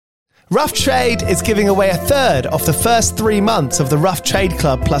Rough Trade is giving away a third of the first 3 months of the Rough Trade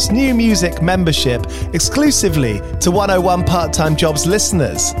Club plus new music membership exclusively to 101 Part-Time Jobs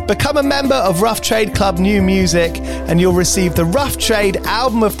listeners. Become a member of Rough Trade Club New Music and you'll receive the Rough Trade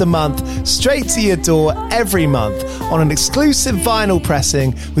Album of the Month straight to your door every month on an exclusive vinyl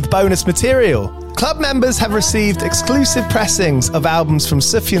pressing with bonus material. Club members have received exclusive pressings of albums from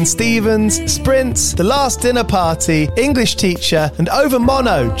Sufjan Stevens, Sprints, The Last Dinner Party, English Teacher, and Over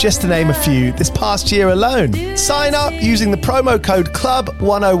Mono, just to name a few, this past year alone. Sign up using the promo code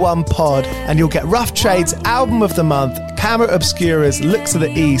CLUB101POD and you'll get Rough Trade's Album of the Month, Camera Obscura's Look to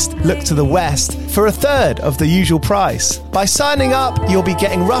the East, Look to the West for a third of the usual price. By signing up, you'll be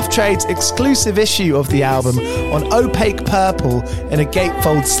getting Rough Trade's exclusive issue of the album on opaque purple in a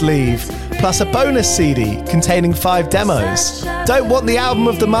gatefold sleeve, plus a bonus CD containing 5 demos. Don't want the album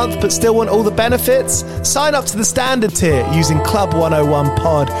of the month but still want all the benefits? Sign up to the standard tier using Club 101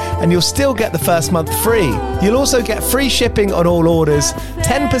 Pod and you'll still get the first month free. You'll also get free shipping on all orders,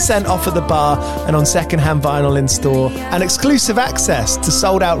 10% off at the bar and on secondhand vinyl in store, and exclusive access to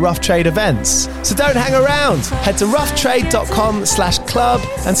sold out Rough Trade events. So don't hang around. Head to roughtrade.com/club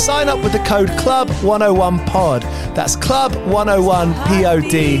and sign up with the code CLUB101POD. That's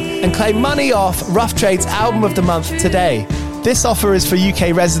CLUB101POD and claim money off Rough Trade's Album of the Month today. This offer is for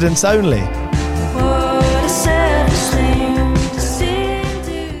UK residents only.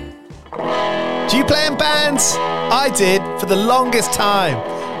 Do you play in bands? I did for the longest time.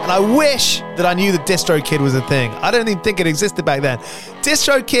 And I wish that I knew that DistroKid was a thing. I don't even think it existed back then.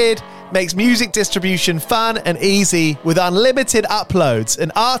 DistroKid makes music distribution fun and easy with unlimited uploads, and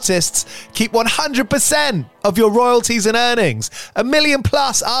artists keep 100% of your royalties and earnings. 1 million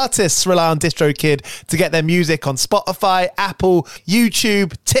plus artists rely on DistroKid to get their music on Spotify, Apple,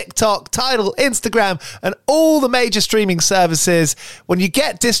 YouTube, TikTok, Tidal, Instagram, and all the major streaming services. When you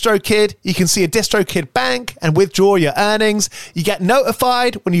get DistroKid, you can see a DistroKid bank and withdraw your earnings. You get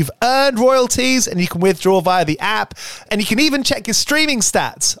notified when you've earned royalties and you can withdraw via the app. And you can even check your streaming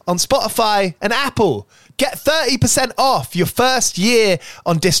stats on Spotify and Apple. Get 30% off your first year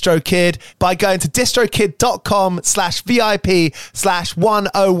on DistroKid by going to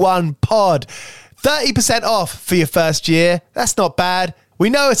distrokid.com/VIP/101pod. 30% off for your first year. That's not bad.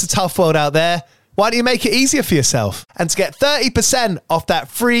 We know it's a tough world out there. Why don't you make it easier for yourself? And to get 30% off that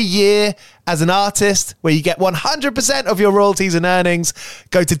free year as an artist, where you get 100% of your royalties and earnings,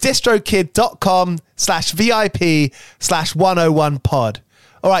 go to distrokid.com/VIP/101pod.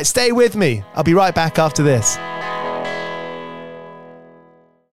 All right, stay with me. I'll be right back after this.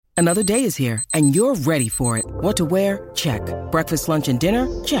 Another day is here, and you're ready for it. What to wear? Check. Breakfast, lunch, and dinner?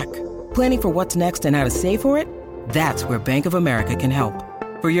 Check. Planning for what's next and how to save for it? That's where Bank of America can help.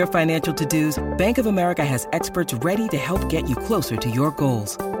 For your financial to-dos, Bank of America has experts ready to help get you closer to your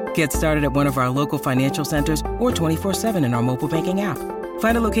goals. Get started at one of our local financial centers or 24/7 in our mobile banking app.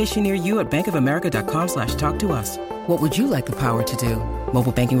 Find a location near you at bankofamerica.com/talktous. What would you like the power to do?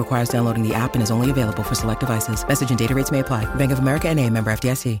 Mobile banking requires downloading the app and is only available for select devices. Message and data rates may apply. Bank of America N.A., member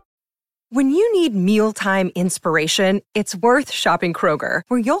FDIC. When you need mealtime inspiration, it's worth shopping Kroger,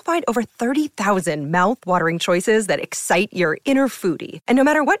 where you'll find over 30,000 mouth-watering choices that excite your inner foodie. And no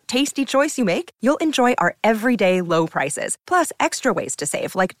matter what tasty choice you make, you'll enjoy our everyday low prices, plus extra ways to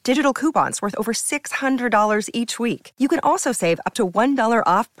save, like digital coupons worth over $600 each week. You can also save up to $1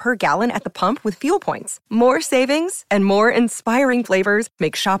 off per gallon at the pump with fuel points. More savings and more inspiring flavors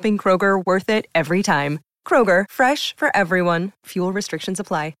make shopping Kroger worth it every time. Kroger, fresh for everyone. Fuel restrictions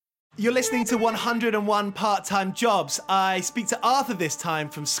apply. You're listening to 101 Part-Time Jobs. I speak to Arthur this time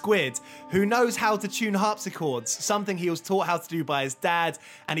from Squid, who knows how to tune harpsichords, something he was taught how to do by his dad,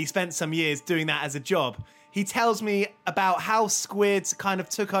 and he spent some years doing that as a job. He tells me about how Squid kind of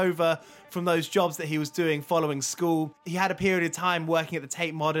took over from those jobs that he was doing following school. He had a period of time working at the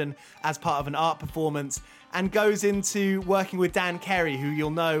Tate Modern as part of an art performance, and goes into working with Dan Carey, who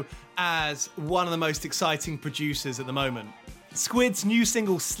you'll know as one of the most exciting producers at the moment. Squid's new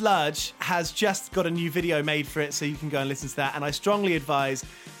single, Sludge, has just got a new video made for it, so you can go and listen to that. And I strongly advise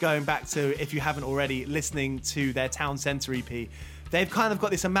going back to, if you haven't already, listening to their Town Centre EP. They've kind of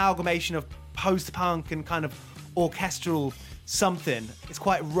got this amalgamation of post-punk and kind of orchestral something. It's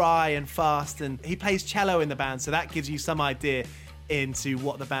quite wry and fast, and he plays cello in the band, so that gives you some idea into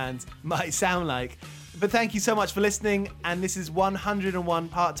what the band might sound like. But thank you so much for listening, and this is 101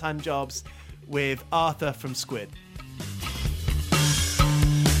 Part-Time Jobs with Arthur from Squid.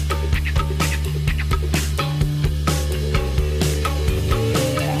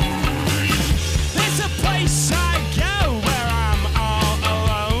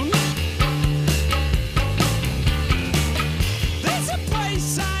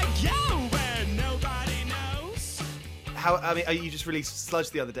 How? I mean, you just released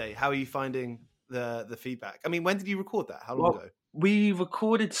Sludge the other day. How are you finding the feedback? I mean, when did you record that? How long ago? We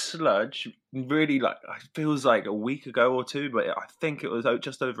recorded Sludge really it feels like a week ago or two, but I think it was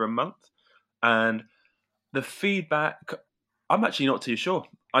just over a month. And the feedback, I'm actually not too sure.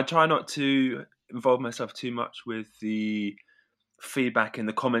 I try not to involve myself too much with the feedback in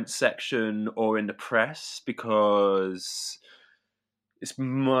the comments section or in the press because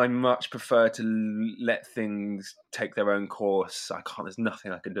I much prefer to let things take their own course. There's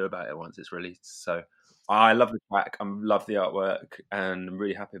nothing I can do about it once it's released. So I love the track, I love the artwork, and I'm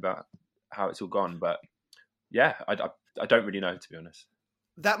really happy about how it's all gone. But yeah, I don't really know, to be honest.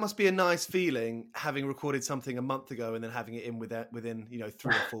 That must be a nice feeling, having recorded something a month ago and then having it in within 3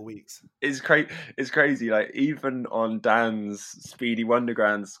 or 4 weeks. It's crazy. Like, even on Dan's Speedy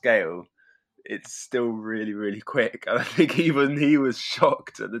Wonderground scale, it's still really, really quick. And I think even he was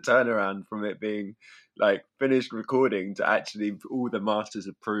shocked at the turnaround from it being like finished recording to actually all the masters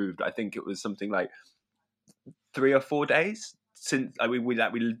approved. I think it was something like 3 or 4 days since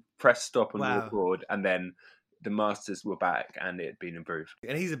we pressed stop and record, and then the masters were back and it had been improved.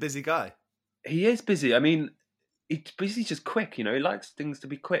 And he's a busy guy. He is busy. I mean, he's just quick, He likes things to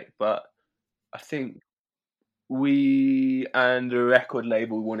be quick, but I think we and the record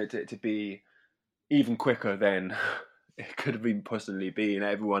label wanted it to be even quicker than it could have been possibly been.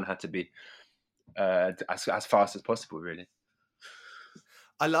 Everyone had to be as fast as possible, really.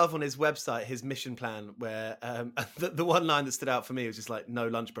 I love on his website his mission plan, where the one line that stood out for me was just like, no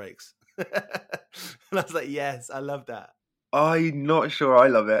lunch breaks. And I was like, yes, I love that. I'm not sure I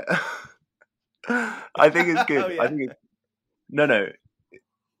love it. I think it's good. Oh, yeah. I think it's... No.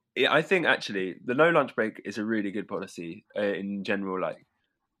 I think actually the no lunch break is a really good policy in general. Like,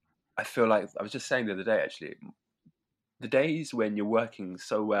 I feel like I was just saying the other day, actually, the days when you're working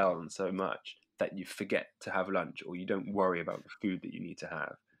so well and so much that you forget to have lunch or you don't worry about the food that you need to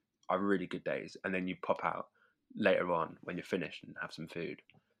have are really good days. And then you pop out later on when you're finished and have some food.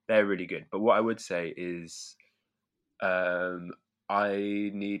 They're really good. But what I would say is I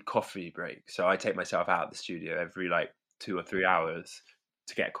need coffee break. So I take myself out of the studio every 2 or 3 hours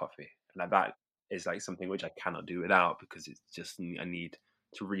to get coffee. And that is something which I cannot do without, because it's just, I need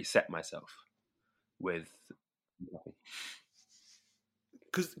to reset myself with coffee.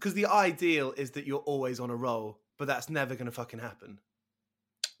 Because the ideal is that you're always on a roll, but that's never going to fucking happen.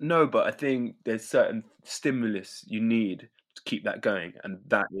 No, but I think there's certain stimulus you need to keep that going, and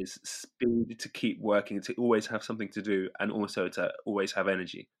that is speed, to keep working, to always have something to do, and also to always have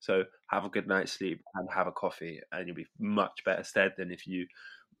energy. So have a good night's sleep and have a coffee, and you'll be much better stead than if you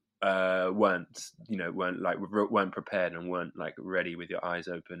weren't prepared and weren't ready with your eyes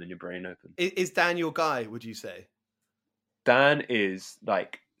open and your brain open. Is Dan your guy, would you say? Dan is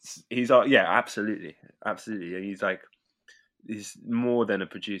absolutely. He's more than a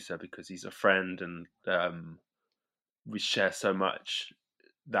producer, because he's a friend, and we share so much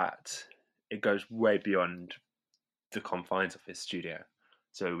that it goes way beyond the confines of his studio.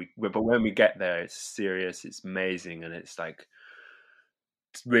 So but when we get there, it's serious, it's amazing, and it's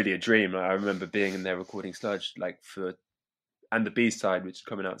really a dream. I remember being in there recording Sludge and the B-side, which is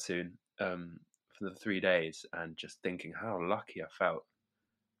coming out soon, for the 3 days, and just thinking how lucky I felt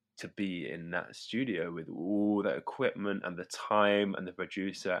to be in that studio with all the equipment and the time and the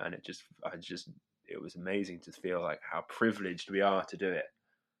producer, and it was amazing to feel how privileged we are to do it.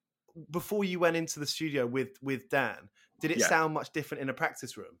 Before you went into the studio with Dan, did it sound much different in a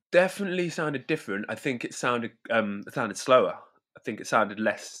practice room? Definitely sounded different. I think it sounded slower. I think it sounded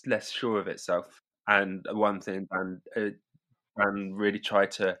less sure of itself. And one thing Dan really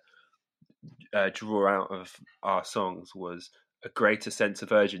tried to draw out of our songs was a greater sense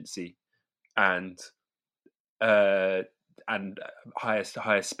of urgency and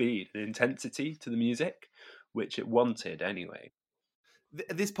higher speed and intensity to the music, which it wanted anyway.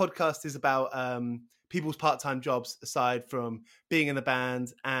 This podcast is about people's part-time jobs aside from being in the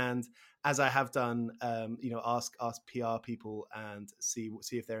band, and as I have done, ask PR people and see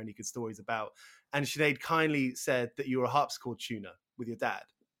if there are any good stories about. And Sinead kindly said that you were a harpsichord tuner with your dad.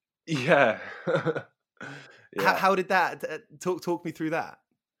 Yeah. Yeah. How did that talk me through that?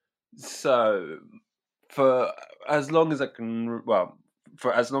 So, for as long as I've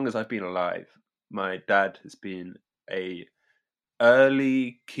been alive, my dad has been a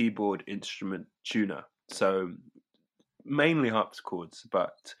early keyboard instrument tuner. So mainly harpsichords,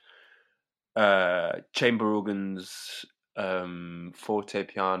 but chamber organs, forte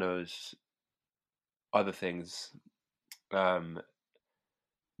pianos, other things.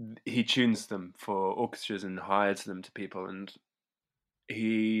 He tunes them for orchestras and hires them to people, and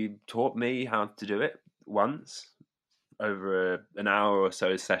he taught me how to do it once, over an hour or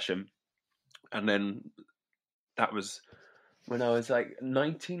so session. And then that was when I was like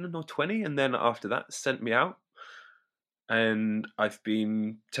 19 or 20. And then after that, sent me out. And I've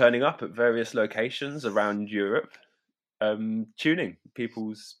been turning up at various locations around Europe, tuning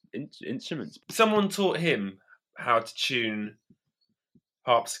people's instruments. Someone taught him how to tune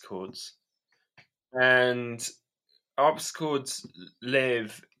harpsichords. And harpsichords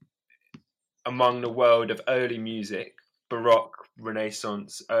live among the world of early music, Baroque,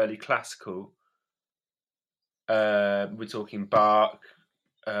 Renaissance, early classical. We're talking Bach,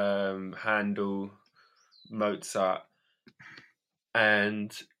 Handel, Mozart.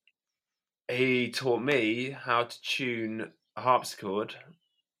 And he taught me how to tune a harpsichord,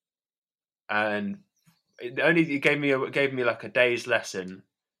 and he gave me like a day's lesson,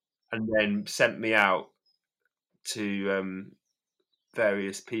 and then sent me out to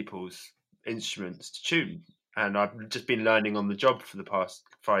various people's instruments to tune. And I've just been learning on the job for the past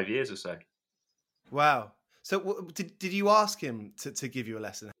 5 years or so. Wow. So did you ask him to give you a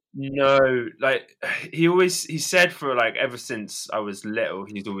lesson? No, like he said for like ever since I was little,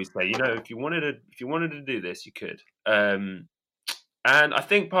 he'd always say, you know, if you wanted to do this, you could. And I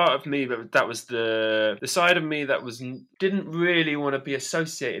think part of me that was the side of me that didn't really want to be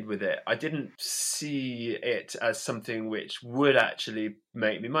associated with it. I didn't see it as something which would actually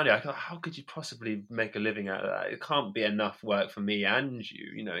make me money. I thought, how could you possibly make a living out of that? It can't be enough work for me and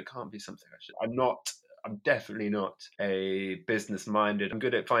you. You know, it can't be something I'm definitely not a business minded. I'm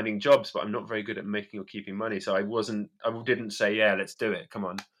good at finding jobs, but I'm not very good at making or keeping money. So I didn't say, yeah, let's do it. Come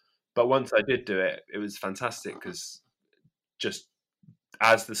on. But once I did do it, it was fantastic, because just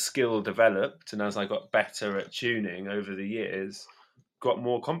as the skill developed and as I got better at tuning over the years, got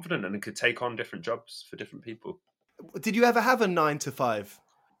more confident and could take on different jobs for different people. Did you ever have a 9-to-5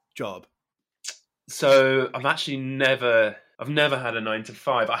 job? So I've never had a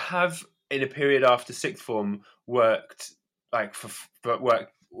 9-to-5. I have, in a period after sixth form, worked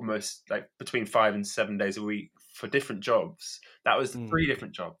almost like between 5 and 7 days a week for different jobs. That was 3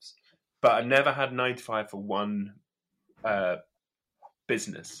 different jobs, but I never had 9-to-5 for one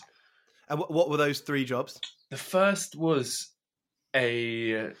business. And what were those 3 jobs? The first was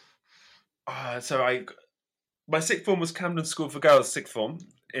my sixth form was Camden School for Girls sixth form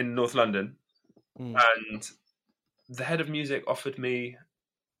in North London, and the head of music offered me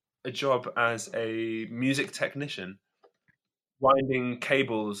a job as a music technician, winding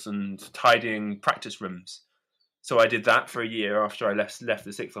cables and tidying practice rooms. So I did that for a year after I left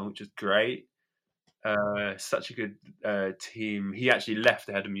the sixth form, which was great. Such a good team. He actually left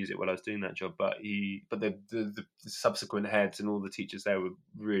the head of music while I was doing that job, but the subsequent heads and all the teachers there were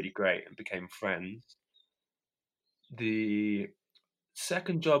really great and became friends. The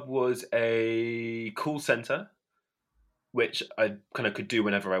second job was a call center, which I kind of could do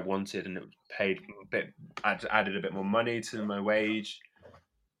whenever I wanted, and it paid a bit, added a bit more money to my wage,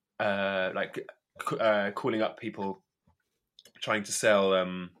 calling up people, trying to sell,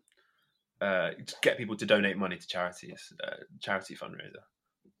 get people to donate money to charities, charity fundraiser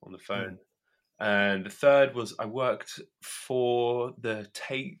on the phone. And the third was I worked for the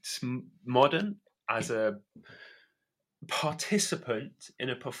Tate Modern as a participant in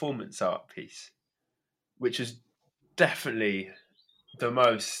a performance art piece, which is definitely the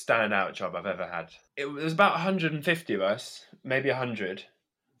most standout job I've ever had. It was about 150 of us, maybe 100,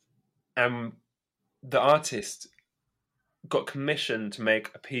 and the artist got commissioned to make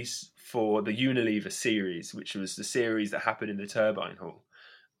a piece for the Unilever series, which was the series that happened in the Turbine Hall.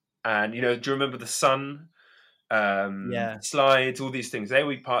 And, you know, do you remember the sun, slides, all these things? They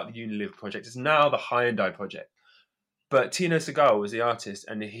were part of the Unilever project. It's now the Hyundai project. But Tino Segal was the artist,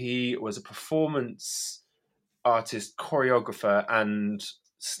 and he was a performance artist, choreographer, and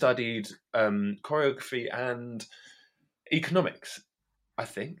studied choreography and economics, I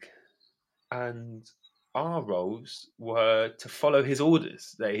think. And our roles were to follow his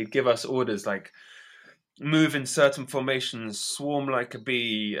orders. He'd give us orders like move in certain formations, swarm like a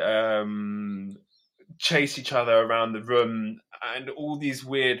bee, chase each other around the room, and all these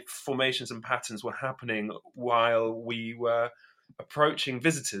weird formations and patterns were happening while we were approaching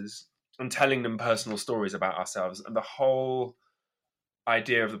visitors and telling them personal stories about ourselves. And the whole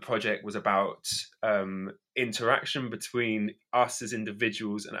idea of the project was about interaction between us as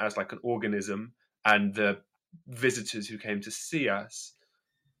individuals and as like an organism and the visitors who came to see us,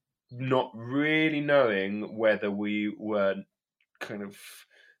 not really knowing whether we were kind of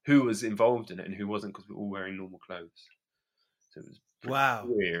who was involved in it and who wasn't, because we were all wearing normal clothes. So it was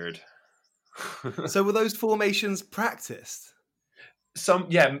weird. So were those formations practiced? Some,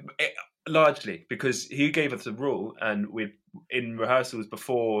 yeah. Largely because he gave us a rule, and we in rehearsals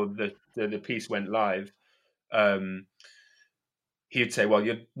before the piece went live, he'd say, "Well,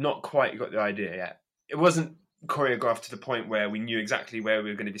 you're not quite got the idea yet." It wasn't choreographed to the point where we knew exactly where we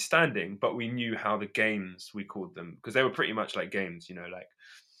were going to be standing, but we knew how the games, we called them, because they were pretty much like games, like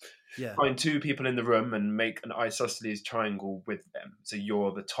find two people in the room and make an isosceles triangle with them. So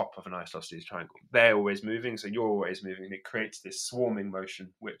you're the top of an isosceles triangle. They're always moving, so you're always moving. And it creates this swarming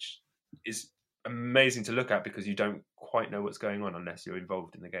motion, which is amazing to look at because you don't quite know what's going on unless you're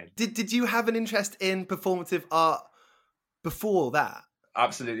involved in the game. Did you have an interest in performative art before that?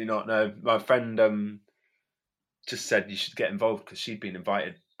 Absolutely not. No, my friend just said you should get involved because she'd been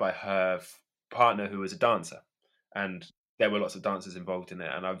invited by her partner who was a dancer, and there were lots of dancers involved in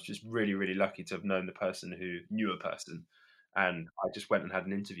it, and I was just really, really lucky to have known the person who knew a person, and I just went and had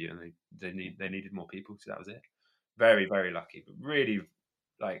an interview, and they needed more people, so that was it. Very, very lucky, but really,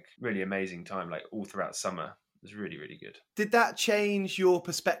 really amazing time, all throughout summer. It was really, really good. Did that change your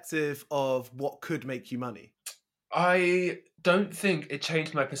perspective of what could make you money? I don't think it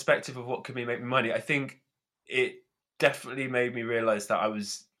changed my perspective of what could make me money. I think it definitely made me realize that I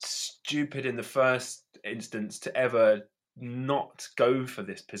was stupid in the first instance to ever not go for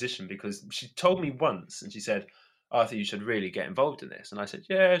this position, because she told me once and she said, "Arthur, you should really get involved in this." And I said,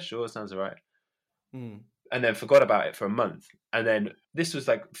 "Yeah, sure, sounds all right." And then forgot about it for a month. And then this was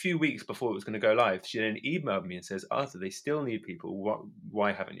a few weeks before it was going to go live. She then emailed me and says, "Arthur, they still need people.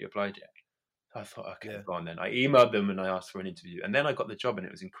 Why haven't you applied yet?" I thought, okay, go on then. I emailed them and I asked for an interview. And then I got the job and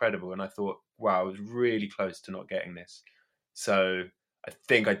it was incredible. And I thought, wow, I was really close to not getting this. So I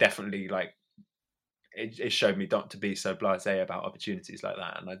think I definitely, it showed me not to be so blasé about opportunities like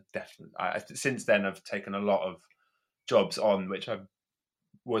that. And since then, I've taken a lot of jobs on which I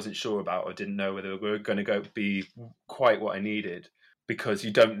wasn't sure about or didn't know whether they were going to be quite what I needed, because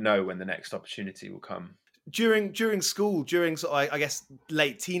you don't know when the next opportunity will come. During school, during sort of, I guess,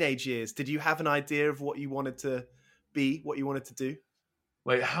 late teenage years, did you have an idea of what you wanted to be, what you wanted to do?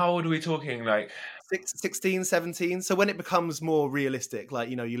 Wait, how old are we talking? 16, 17? So when it becomes more realistic,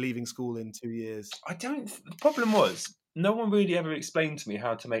 you're leaving school in 2 years. The problem was, no one really ever explained to me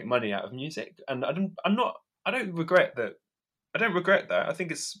how to make money out of music. And I don't regret that. I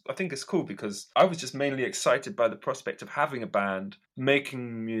think it's cool, because I was just mainly excited by the prospect of having a band,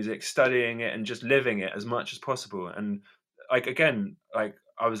 making music, studying it, and just living it as much as possible. And I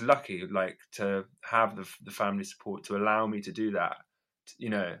was lucky, to have the family support to allow me to do that.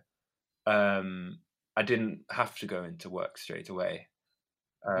 I didn't have to go into work straight away,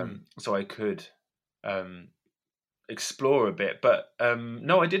 so I could explore a bit. But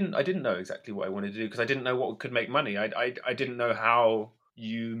no, I didn't know exactly what I wanted to do, because I didn't know what could make money. I didn't know how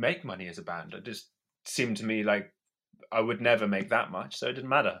you make money as a band. It just seemed to me like I would never make that much, so it didn't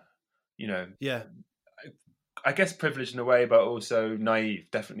matter. Yeah. I guess privileged in a way, but also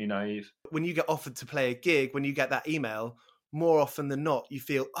naive, definitely naive. When you get offered to play a gig, when you get that email, more often than not, you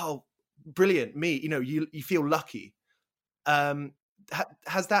feel, oh, brilliant, me. You feel lucky.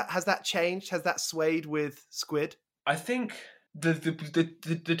 Has that changed? Has that swayed with Squid? I think the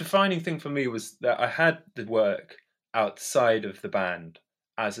defining thing for me was that I had the work outside of the band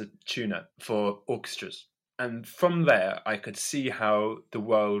as a tuner for orchestras. And from there, I could see how the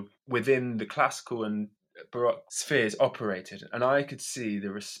world within the classical and Baroque spheres operated. And I could see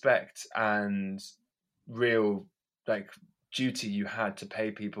the respect and real duty you had to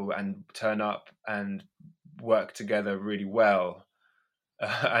pay people and turn up and work together really well.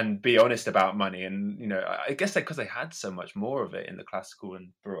 And be honest about money. And, I guess because they had so much more of it in the classical and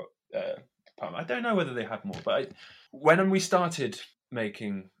Baroque department. I don't know whether they had more, but when we started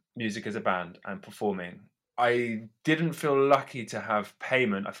making music as a band and performing, I didn't feel lucky to have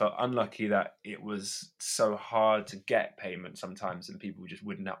payment. I felt unlucky that it was so hard to get payment sometimes, and people just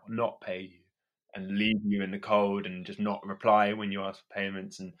would not pay you and leave you in the cold and just not reply when you ask for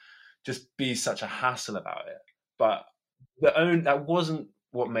payments and just be such a hassle about it. But that wasn't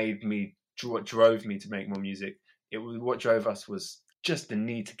what made me, what drove me to make more music. It was what drove us was just the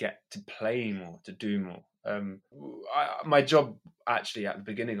need to get to play more, to do more. My job actually at the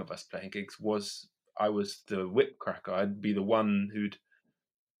beginning of us playing gigs was I was the whip cracker. I'd be the one who'd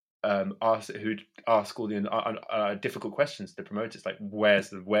ask all the difficult questions to promoters, like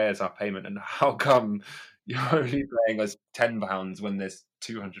where's our payment and how come you're only paying us £10 when there's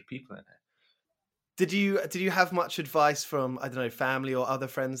 200 people in it. Did you have much advice from, I don't know, family or other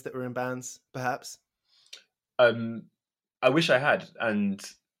friends that were in bands, perhaps? I wish I had, and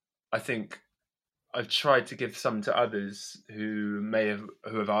I think I've tried to give some to others who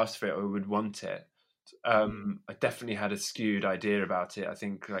have asked for it or would want it. I definitely had a skewed idea about it. I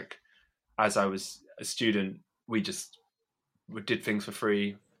think as I was a student, we did things for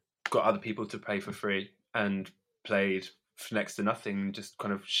free, got other people to pay for free, and played for next to nothing, just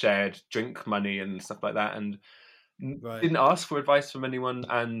kind of shared drink money and stuff like that, and Right. didn't ask for advice from anyone.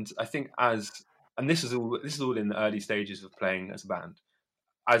 And I think and this is all in the early stages of playing as a band.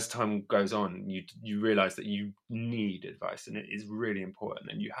 As time goes on, you realize that you need advice, and it is really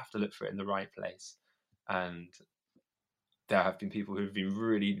important, and you have to look for it in the right place. And there have been people who've been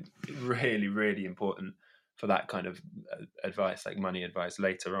really, really, really important for that kind of advice, like money advice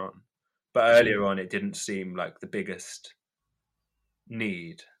later on. But earlier on, it didn't seem like the biggest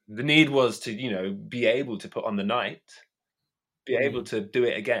need. The need was to, be able to put on the night, be able to do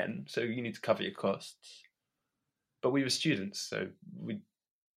it again. So you need to cover your costs. But we were students, so we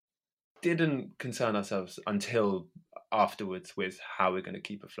didn't concern ourselves until afterwards with how we're going to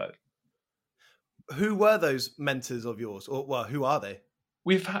keep afloat. Who were those mentors of yours, or well, who are they?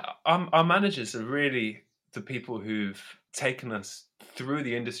 We've our managers are really the people who've taken us through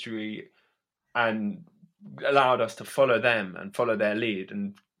the industry and allowed us to follow them and follow their lead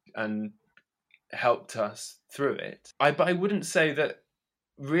and helped us through it. But I wouldn't say that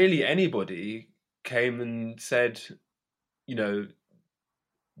really anybody came and said,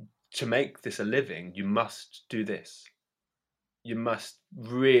 to make this a living, you must do this. You must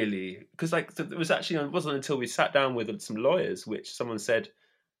really, because it wasn't until we sat down with some lawyers which someone said,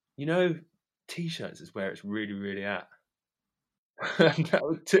 t-shirts is where it's really, really at. And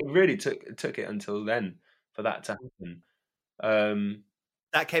that really took it until then for that to happen.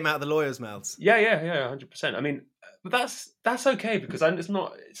 That came out of the lawyers' mouths. Yeah, 100%. I mean, but that's okay, because it's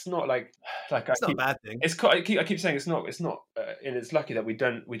not like it's not a bad thing. I keep saying it's not, and it's lucky that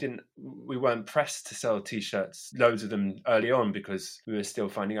we weren't pressed to sell t-shirts, loads of them early on, because we were still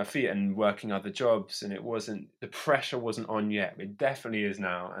finding our feet and working other jobs, and the pressure wasn't on yet. It definitely is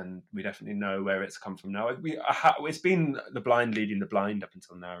now, and we definitely know where it's come from now. It's been the blind leading the blind up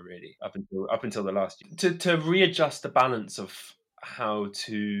until now, really, up until the last year, to readjust the balance of how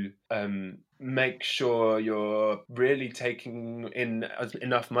to make sure you're really taking in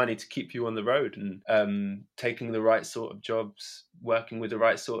enough money to keep you on the road, and taking the right sort of jobs, working with the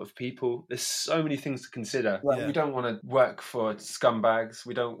right sort of people. There's so many things to consider. Yeah. We don't want to work for scumbags.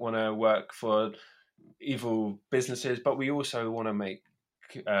 We don't want to work for evil businesses, but we also want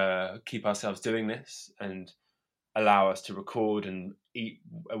to keep ourselves doing this and allow us to record and eat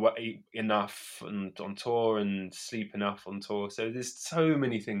enough and on tour, and sleep enough on tour. So there's so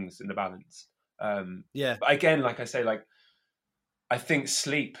many things in the balance. But again, like I say, I think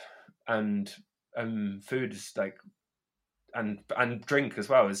sleep and food is and drink as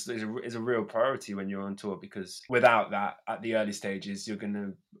well is a real priority when you're on tour, because without that at the early stages, you're going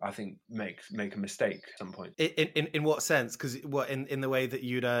to, I think, make a mistake at some point. In what sense? Because in the way that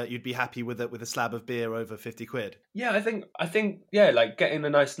you'd be happy with a slab of beer over 50 quid? Yeah, I think like getting a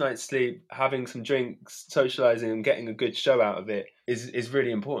nice night's sleep, having some drinks, socializing, and getting a good show out of it is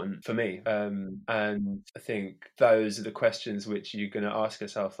really important for me. And I think those are the questions which you're going to ask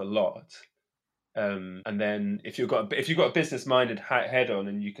yourself a lot. And then if you've got a business-minded head on,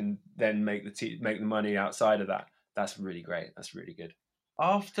 and you can then make the money outside of that, that's really great. That's really good.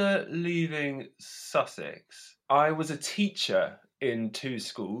 After leaving Sussex, I was a teacher in 2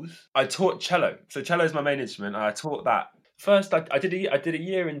 schools. I taught cello. So cello is my main instrument. And I taught that. First, I did a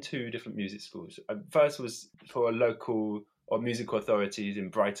year in 2 different music schools. First was for a local or musical authorities in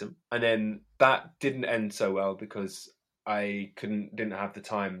Brighton, and then that didn't end so well because I didn't have the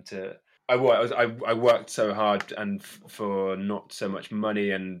time to. I worked so hard and for not so much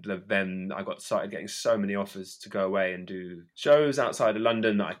money, and then I started getting so many offers to go away and do shows outside of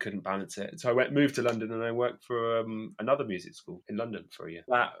London that I couldn't balance it. So I moved to London, and I worked for another music school in London for a year.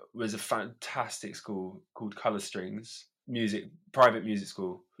 That was a fantastic school called Colour Strings private music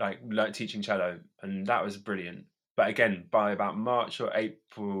school, like teaching cello, and that was brilliant. But again, by about March or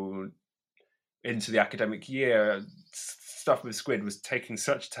April into the academic year, stuff with Squid was taking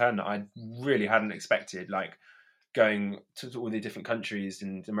such a turn that I really hadn't expected, like going to all the different countries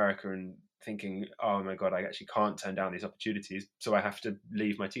in America and thinking, oh my God, I actually can't turn down these opportunities, so I have to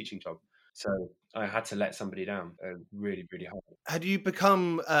leave my teaching job. So I had to let somebody down really, really hard. Had you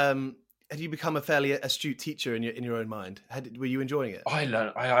become a fairly astute teacher in your own mind? Were you enjoying it? I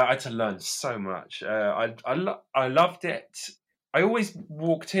had to learn so much. I loved it. I always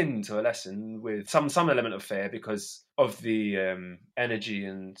walked into a lesson with some element of fear because of the energy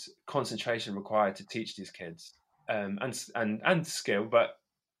and concentration required to teach these kids, and skill. But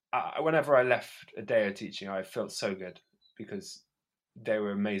whenever I left a day of teaching, I felt so good because they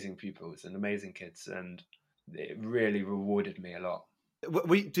were amazing pupils and amazing kids, and it really rewarded me a lot.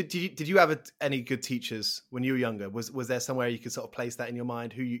 Did you have any good teachers when you were younger? Was there somewhere you could sort of place that in your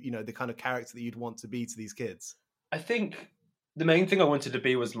mind? Who you know, the kind of character that you'd want to be to these kids? I think the main thing I wanted to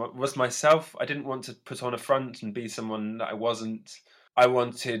be was myself. I didn't want to put on a front and be someone that I wasn't. I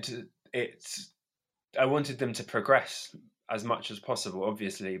wanted them to progress as much as possible,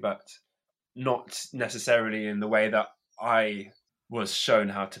 obviously, but not necessarily in the way that I was shown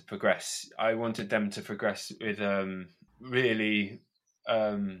how to progress. I wanted them to progress with really,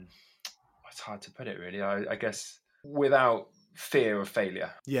 it's hard to put it really. I guess without fear of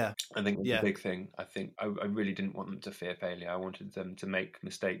failure. Yeah. I think that's a big thing. I think I really didn't want them to fear failure. I wanted them to make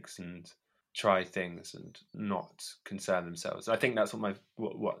mistakes and try things and not concern themselves. I think that's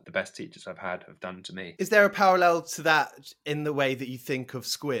what the best teachers I've had have done to me. Is there a parallel to that in the way that you think of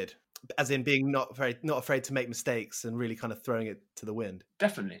Squid, as in being not afraid to make mistakes and really kind of throwing it to the wind?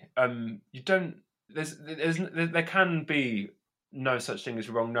 Definitely. There can be no such thing as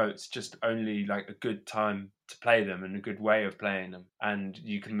wrong notes, just only like a good time to play them and a good way of playing them, and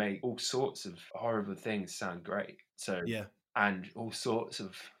you can make all sorts of horrible things sound great. So and all sorts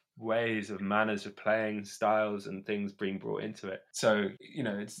of ways of manners of playing styles and things being brought into it. So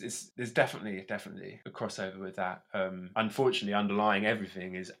there's definitely a crossover with that. Unfortunately, underlying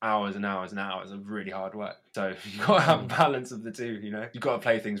everything is hours and hours and hours of really hard work. So you've got to have a balance of the two. You've got to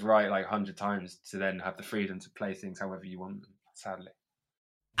play things right like 100 times to then have the freedom to play things however you want them. Sadly.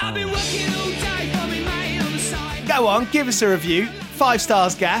 I've been working all day for me mate on the side. Go on, give us a review. 5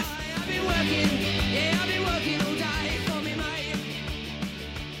 stars, Gaff. I've been working all day for me mate.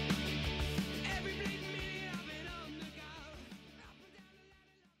 Every bleeding minute I've been on the go.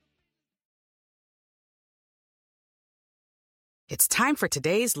 It's time for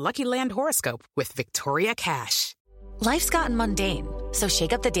today's Lucky Land horoscope with Victoria Cash. Life's gotten mundane, so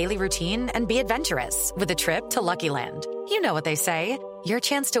shake up the daily routine and be adventurous with a trip to Lucky Land. You know what they say, your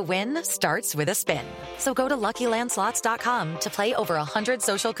chance to win starts with a spin. So go to LuckyLandSlots.com to play over 100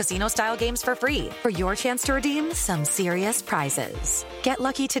 social casino-style games for free for your chance to redeem some serious prizes. Get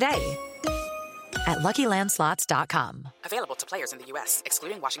lucky today at LuckyLandSlots.com. Available to players in the U.S.,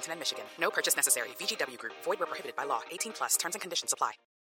 excluding Washington and Michigan. No purchase necessary. VGW Group. Void where prohibited by law. 18+. Terms and conditions apply.